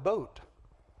buy the boat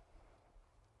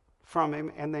from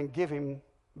him and then give him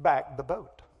back the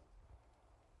boat?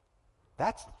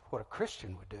 That's what a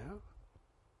Christian would do.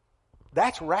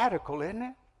 That's radical, isn't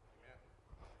it?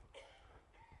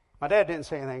 My dad didn't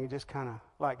say anything, just kind of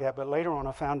like that. But later on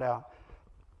I found out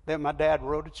that my dad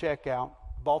wrote a check out,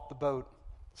 bought the boat,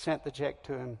 sent the check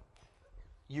to him.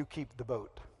 You keep the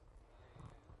boat.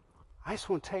 I just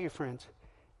want to tell you, friends,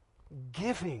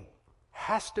 giving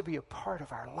has to be a part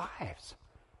of our lives.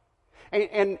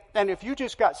 And if you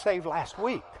just got saved last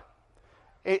week,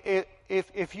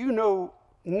 if you know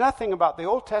nothing about the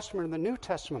Old Testament and the New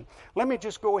Testament, let me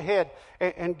just go ahead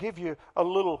and give you a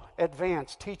little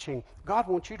advanced teaching. God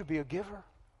wants you to be a giver.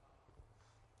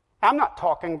 I'm not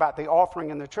talking about the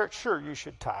offering in the church. Sure, you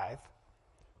should tithe.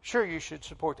 Sure, you should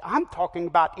support. I'm talking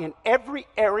about in every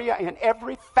area, in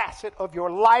every facet of your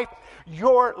life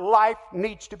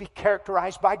needs to be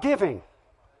characterized by giving.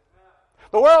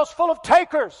 The world's full of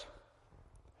takers.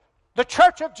 The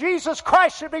church of Jesus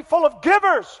Christ should be full of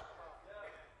givers.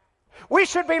 We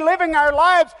should be living our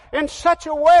lives in such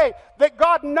a way that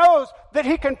God knows that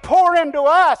He can pour into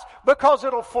us because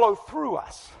it'll flow through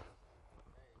us.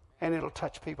 And it'll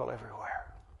touch people everywhere.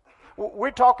 We're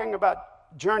talking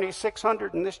about Journey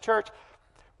 600 in this church.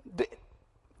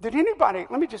 Did anybody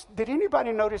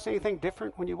notice anything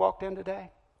different when you walked in today?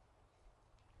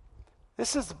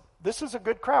 This is a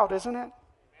good crowd, isn't it?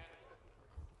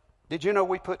 Did you know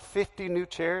we put 50 new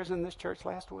chairs in this church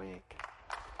last week?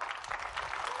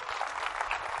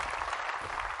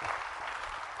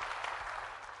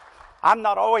 I'm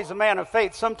not always a man of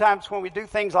faith. Sometimes when we do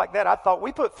things like that, I thought,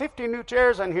 we put 50 new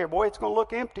chairs in here. Boy, it's going to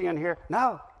look empty in here.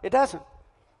 No, it doesn't.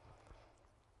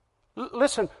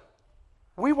 Listen,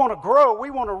 we want to grow. We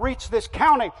want to reach this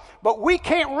county. But we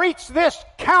can't reach this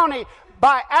county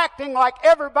by acting like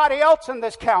everybody else in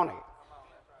this county.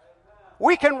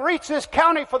 We can reach this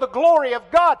county for the glory of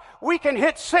God. We can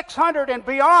hit 600 and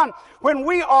beyond when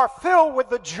we are filled with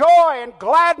the joy and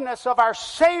gladness of our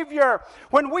Savior,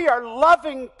 when we are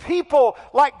loving people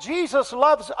like Jesus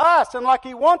loves us and like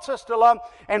He wants us to love,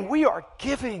 and we are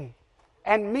giving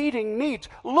and meeting needs.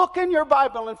 Look in your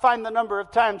Bible and find the number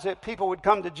of times that people would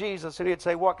come to Jesus and He'd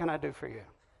say, what can I do for you?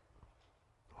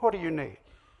 What do you need?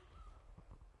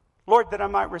 Lord, that I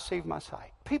might receive my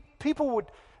sight. People would...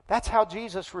 That's how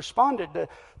Jesus responded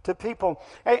to people.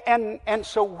 And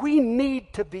so we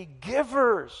need to be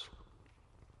givers.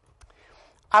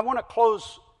 I want to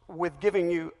close with giving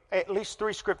you at least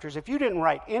 3 scriptures. If you didn't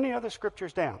write any other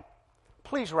scriptures down,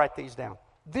 please write these down.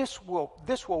 This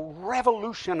will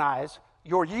revolutionize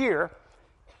your year,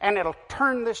 and it'll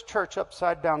turn this church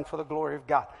upside down for the glory of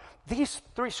God. These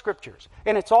 3 scriptures,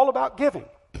 and it's all about giving.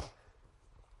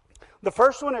 The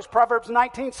first one is Proverbs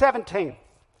 19:17.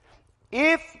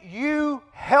 If you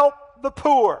help the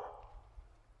poor.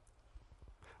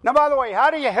 Now, by the way,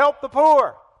 how do you help the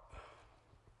poor?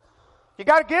 You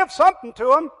got to give something to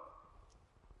them.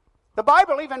 The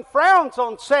Bible even frowns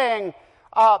on saying,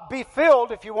 be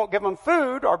filled if you won't give them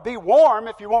food, or be warm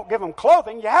if you won't give them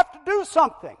clothing. You have to do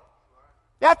something.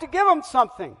 You have to give them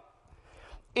something.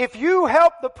 If you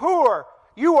help the poor,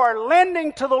 you are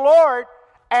lending to the Lord,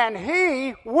 and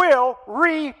He will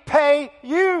repay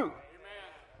you.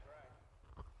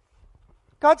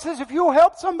 God says if you'll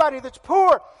help somebody that's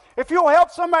poor, if you'll help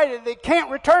somebody that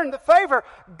can't return the favor,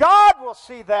 God will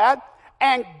see that,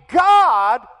 and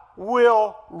God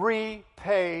will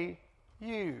repay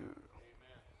you.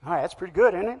 All right, that's pretty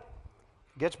good, isn't it?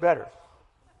 Gets better.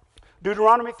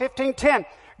 Deuteronomy 15:10.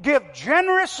 Give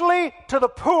generously to the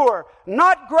poor,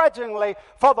 not grudgingly,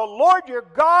 for the Lord your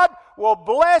God will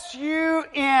bless you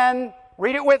in,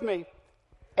 read it with me,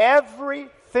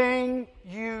 everything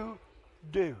you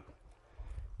do.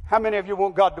 How many of you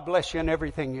want God to bless you in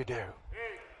everything you do?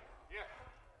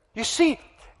 You see,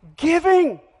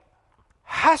 giving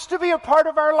has to be a part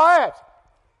of our lives.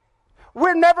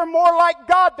 We're never more like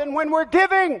God than when we're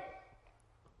giving.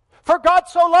 For God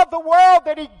so loved the world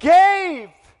that He gave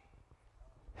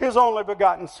His only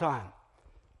begotten Son.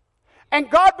 And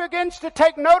God begins to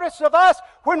take notice of us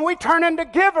when we turn into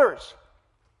givers.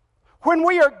 When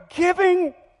we are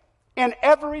giving in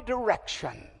every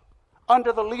direction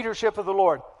under the leadership of the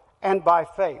Lord and by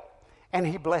faith. And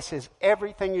He blesses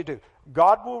everything you do.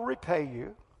 God will repay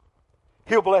you.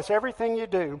 He'll bless everything you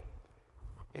do.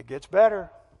 It gets better.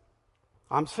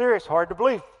 I'm serious. Hard to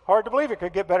believe. Hard to believe it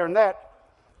could get better than that.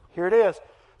 Here it is.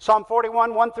 Psalm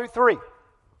 41, 1 through 3.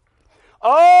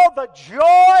 Oh, the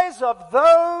joys of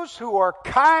those who are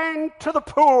kind to the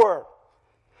poor.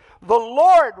 The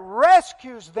Lord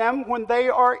rescues them when they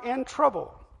are in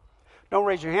trouble. Don't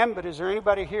raise your hand, but is there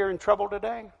anybody here in trouble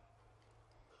today?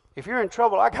 If you're in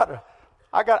trouble,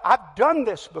 I've done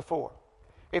this before.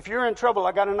 If you're in trouble,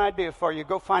 I got an idea for you.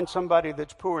 Go find somebody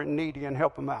that's poor and needy and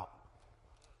help them out.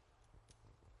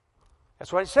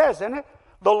 That's what it says, isn't it?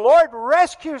 The Lord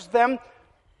rescues them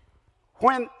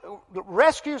when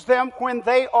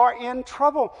they are in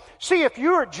trouble. See, if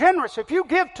you are generous, if you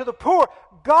give to the poor,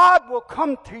 God will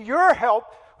come to your help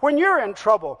when you're in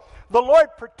trouble. The Lord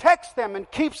protects them and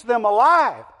keeps them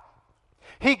alive.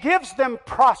 He gives them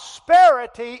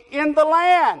prosperity in the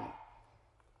land.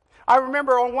 I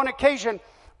remember on one occasion,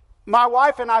 my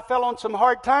wife and I fell on some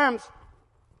hard times.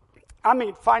 I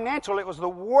mean, financial, it was the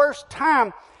worst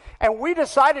time. And we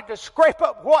decided to scrape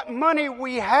up what money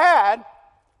we had.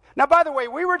 Now, by the way,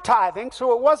 we were tithing,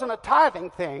 so it wasn't a tithing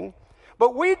thing.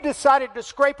 But we decided to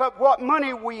scrape up what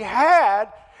money we had,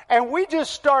 and we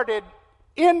just started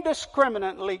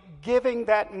indiscriminately giving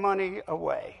that money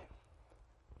away.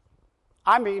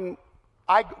 I mean,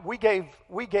 we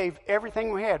gave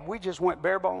everything we had. We just went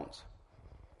bare bones.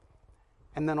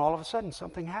 And then all of a sudden,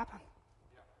 something happened.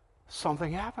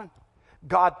 Something happened.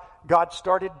 God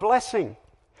started blessing.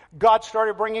 God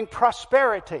started bringing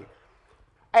prosperity.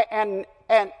 And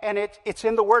it's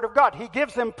in the Word of God. He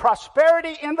gives them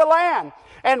prosperity in the land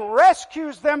and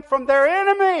rescues them from their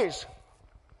enemies.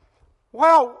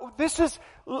 Wow,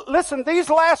 listen, these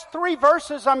last 3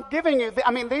 verses I'm giving you,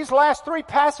 these last 3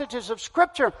 passages of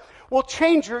Scripture will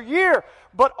change your year.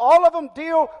 But all of them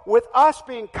deal with us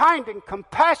being kind and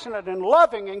compassionate and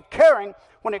loving and caring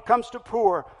when it comes to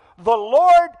poor. The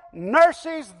Lord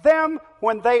nurses them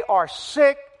when they are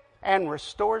sick and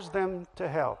restores them to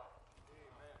health.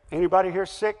 Anybody here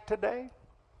sick today?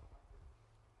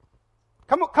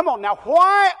 Come on now.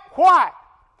 Why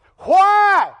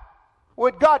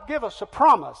would God give us a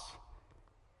promise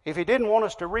if He didn't want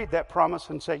us to read that promise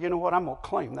and say, you know what, I'm going to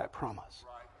claim that promise?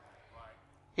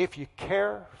 If you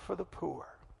care for the poor,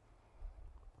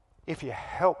 if you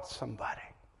help somebody.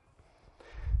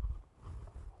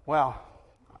 Well,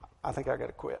 I think I got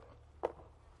to quit.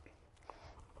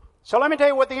 So let me tell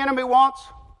you what the enemy wants.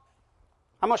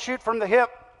 I'm going to shoot from the hip.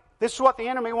 This is what the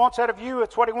enemy wants out of you.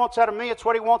 It's what he wants out of me. It's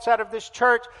what he wants out of this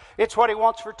church. It's what he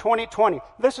wants for 2020.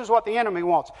 This is what the enemy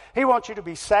wants. He wants you to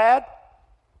be sad.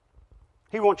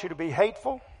 He wants you to be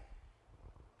hateful.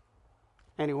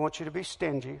 And he wants you to be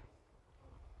stingy.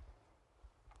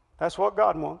 That's what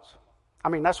God wants.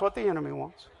 That's what the enemy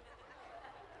wants.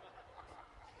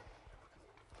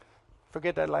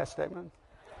 Forget that last statement.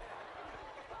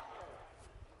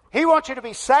 He wants you to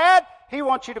be sad. He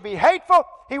wants you to be hateful.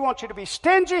 He wants you to be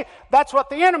stingy. That's what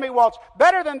the enemy wants.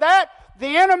 Better than that,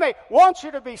 the enemy wants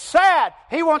you to be sad.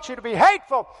 He wants you to be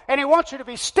hateful. And he wants you to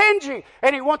be stingy.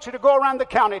 And he wants you to go around the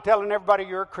county telling everybody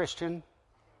you're a Christian.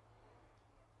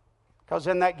 Because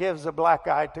then that gives a black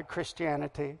eye to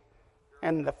Christianity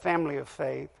and the family of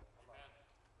faith.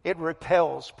 It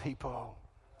repels people.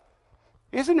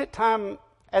 Isn't it time,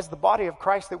 as the body of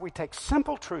Christ, that we take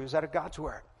simple truths out of God's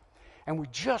Word and we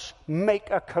just make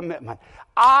a commitment?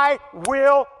 I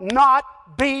will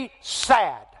not be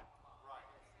sad.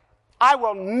 I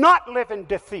will not live in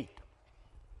defeat.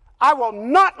 I will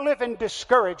not live in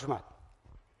discouragement.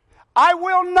 I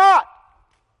will not.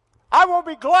 I will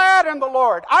be glad in the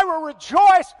Lord. I will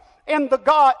rejoice in the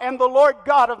God and the Lord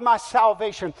God of my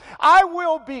salvation. I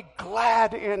will be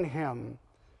glad in Him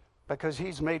because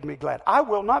He's made me glad. I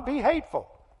will not be hateful.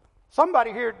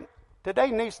 Somebody here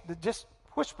today needs to just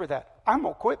whisper that. I'm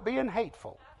going to quit being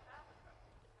hateful.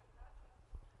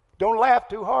 Don't laugh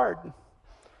too hard.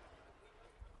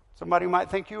 Somebody might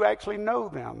think you actually know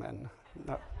them. And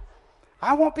no.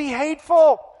 I won't be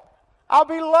hateful. I'll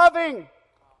be loving.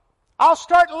 I'll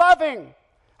start loving.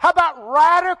 How about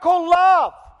radical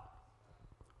love?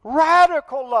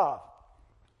 Radical love.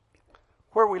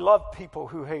 Where we love people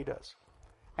who hate us.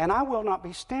 And I will not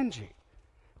be stingy.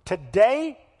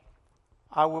 Today,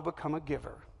 I will become a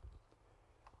giver.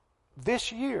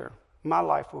 This year, my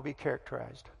life will be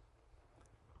characterized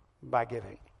by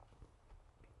giving.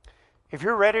 If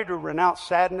you're ready to renounce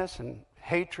sadness and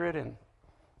hatred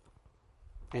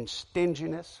and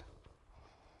stinginess,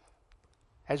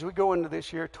 as we go into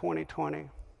this year 2020,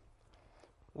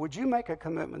 would you make a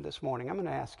commitment this morning? I'm going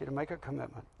to ask you to make a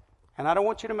commitment. And I don't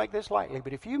want you to make this lightly,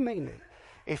 but if you mean it,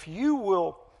 if you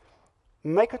will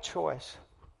make a choice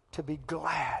to be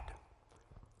glad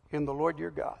in the Lord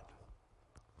your God,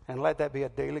 and let that be a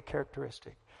daily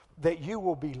characteristic, that you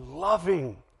will be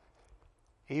loving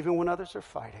even when others are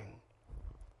fighting,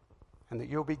 and that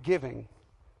you'll be giving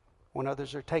when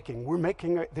others are taking.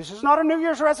 This is not a New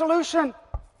Year's resolution.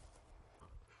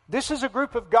 This is a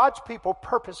group of God's people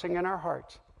purposing in our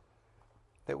hearts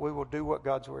that we will do what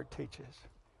God's Word teaches.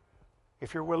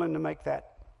 If you're willing to make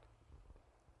that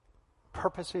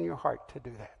purpose in your heart to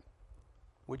do that,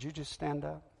 would you just stand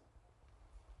up?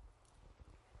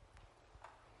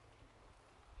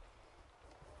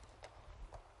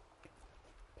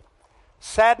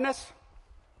 Sadness,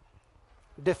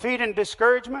 defeat and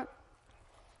discouragement,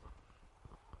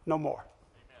 no more.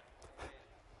 Amen.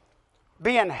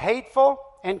 Being hateful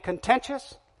and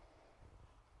contentious,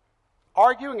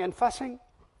 arguing and fussing,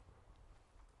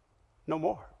 no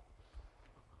more.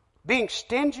 Being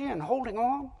stingy and holding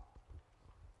on,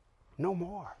 no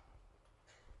more.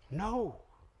 No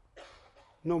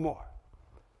more.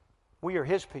 We are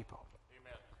His people.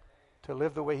 Amen. To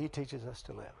live the way He teaches us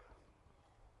to live.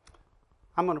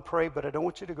 I'm going to pray, but I don't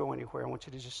want you to go anywhere. I want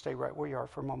you to just stay right where you are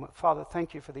for a moment. Father,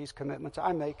 thank you for these commitments.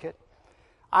 I make it.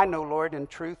 I know, Lord, in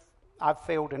truth, I've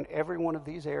failed in every one of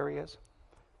these areas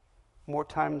more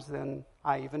times than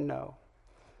I even know.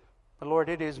 But, Lord,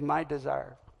 it is my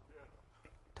desire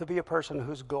to be a person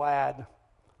who's glad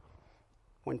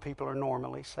when people are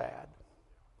normally sad,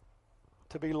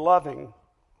 to be loving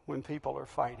when people are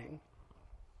fighting,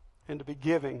 and to be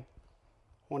giving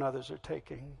when others are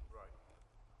taking.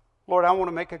 Lord, I want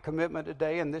to make a commitment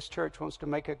today, and this church wants to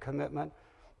make a commitment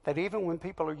that even when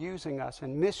people are using us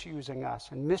and misusing us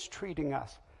and mistreating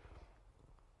us,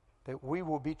 that we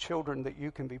will be children that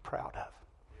you can be proud of,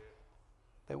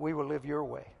 that we will live your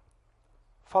way.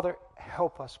 Father,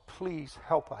 help us, please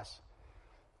help us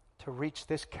to reach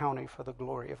this county for the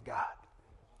glory of God.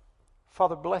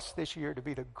 Father, bless this year to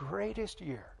be the greatest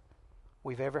year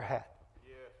we've ever had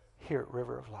here at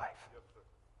River of Life.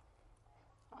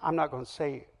 I'm not going to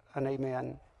say an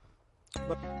amen.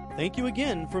 Thank you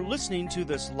again for listening to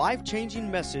this life-changing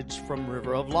message from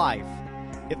River of Life.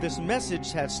 If this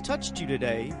message has touched you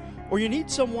today, or you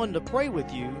need someone to pray with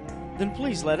you, then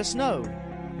please let us know.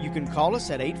 You can call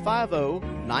us at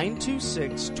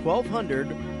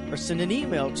 850-926-1200 or send an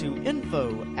email to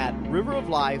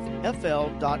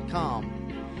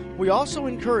info@riveroflifefl.com. We also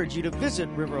encourage you to visit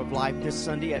River of Life this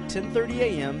Sunday at 10:30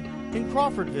 a.m. in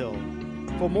Crawfordville.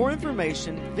 For more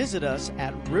information, visit us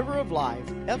at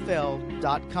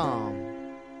riveroflifefl.com.